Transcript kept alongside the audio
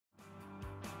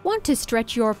Want to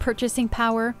stretch your purchasing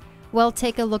power? Well,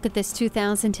 take a look at this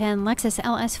 2010 Lexus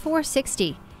LS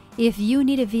 460. If you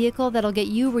need a vehicle that'll get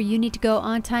you where you need to go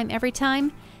on time every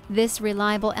time, this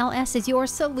reliable LS is your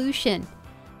solution.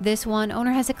 This one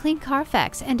owner has a clean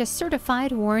CARFAX and a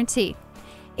certified warranty.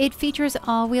 It features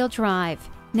all-wheel drive,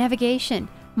 navigation,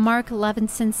 Mark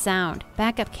Levinson sound,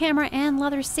 backup camera, and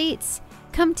leather seats.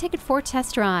 Come take it for a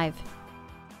test drive.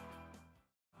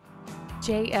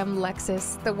 JM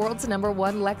Lexus, the world's #1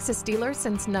 Lexus dealer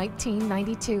since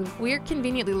 1992. We're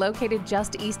conveniently located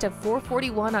just east of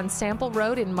 441 on Sample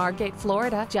Road in Margate,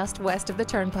 Florida, just west of the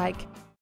Turnpike.